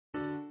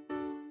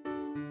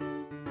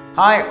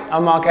Hi,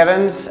 I'm Mark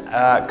Evans,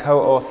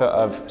 co-author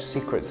of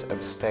Secrets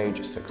of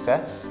Stage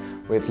Success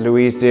with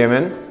Louise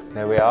Dearman.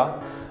 There we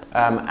are.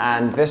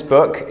 And this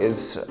book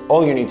is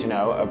all you need to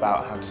know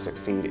about how to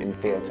succeed in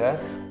theatre,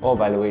 all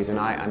by Louise and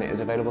I, and it is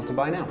available to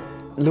buy now.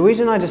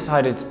 Louise and I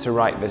decided to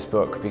write this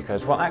book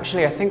because, well,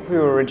 actually, I think we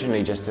were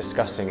originally just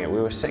discussing it.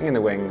 We were sitting in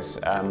the wings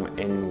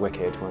in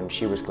Wicked when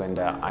she was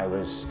Glinda, I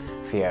was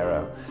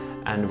Fiero,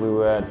 and we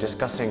were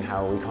discussing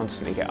how we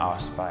constantly get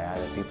asked by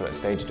either people at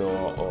Stage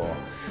Door or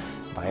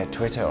via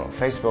Twitter or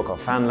Facebook or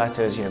fan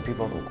letters, you know,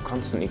 people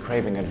constantly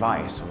craving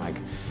advice on like,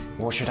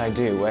 what should I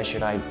do? Where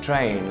should I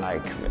train?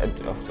 Like,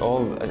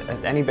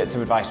 any bits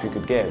of advice we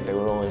could give, they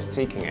were always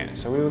seeking it.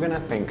 So we were going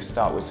to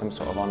start with some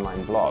sort of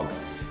online blog.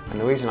 And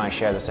Louise and I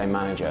share the same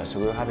manager, so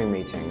we were having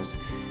meetings.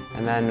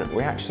 And then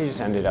we actually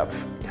just ended up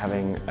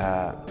having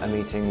a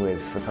meeting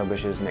with the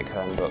publishers, Nick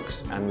Hearn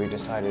Books, and we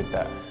decided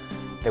that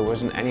there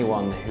wasn't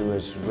anyone who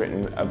has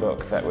written a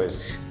book that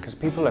was, because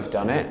people have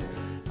done it,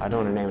 I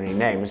don't want to name any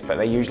names, but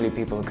they're usually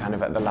people kind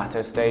of at the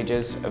latter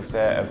stages of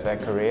their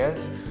careers,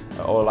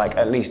 or like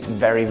at least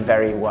very,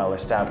 very well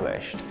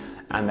established,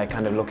 and they're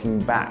kind of looking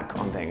back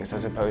on things,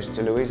 as opposed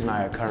to Louise and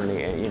I are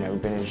currently, you know,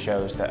 been in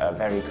shows that are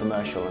very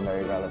commercial and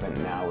very relevant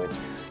now with,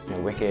 you know,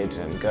 Wicked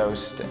and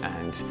Ghost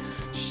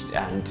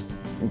and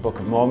Book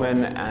of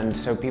Mormon, and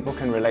so people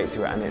can relate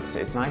to it, and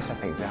it's nice, I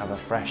think, to have a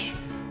fresh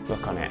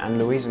look on it. And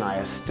Louise and I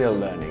are still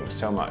learning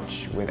so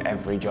much with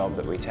every job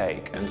that we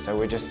take, and so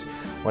we're just,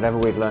 whatever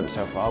we've learned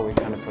so far, we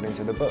kind of put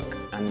into the book,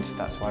 and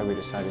that's why we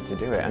decided to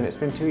do it. And it's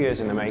been 2 years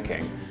in the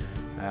making,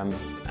 and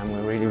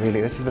we're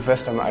really, this is the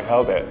first time that I've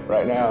held it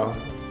right now,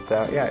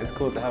 so yeah, it's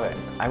cool to have it.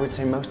 I would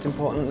say most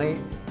importantly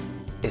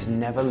is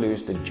never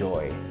lose the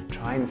joy.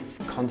 Try and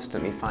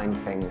constantly find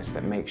things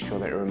that make sure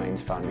that it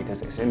remains fun, because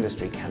this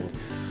industry can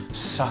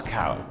suck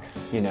out,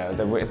 you know,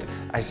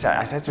 I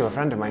said to a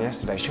friend of mine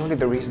yesterday, surely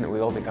the reason that we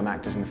all become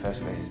actors in the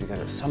first place is because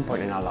at some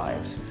point in our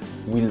lives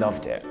we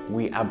loved it.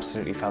 We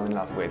absolutely fell in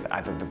love with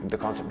either the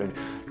concept of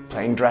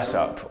playing dress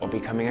up or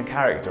becoming a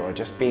character or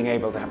just being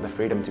able to have the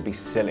freedom to be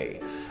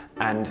silly.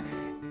 And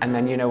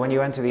then, you know, when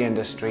you enter the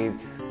industry,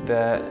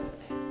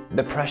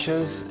 the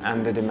pressures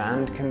and the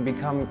demand can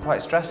become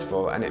quite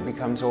stressful, and it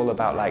becomes all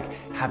about like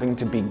having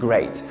to be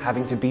great,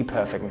 having to be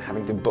perfect and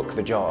having to book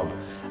the job,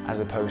 as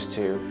opposed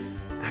to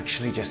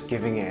actually just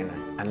giving in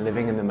and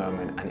living in the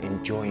moment and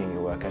enjoying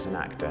your work as an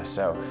actor.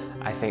 So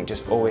I think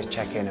just always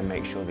check in and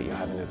make sure that you're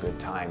having a good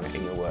time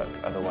in your work,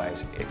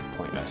 otherwise it's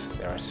pointless.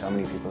 There are so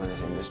many people in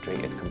this industry,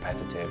 it's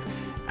competitive,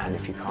 and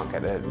if you can't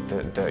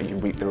get you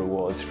reap the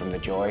rewards from the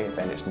joy,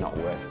 then it's not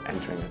worth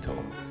entering at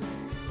all.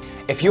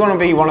 If you want to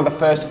be one of the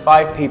first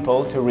 5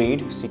 people to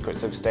read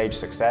Secrets of Stage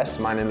Success,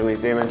 mine and Louise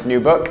Dearman's new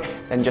book,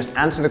 then just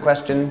answer the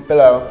question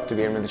below to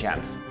be in with a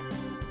chance.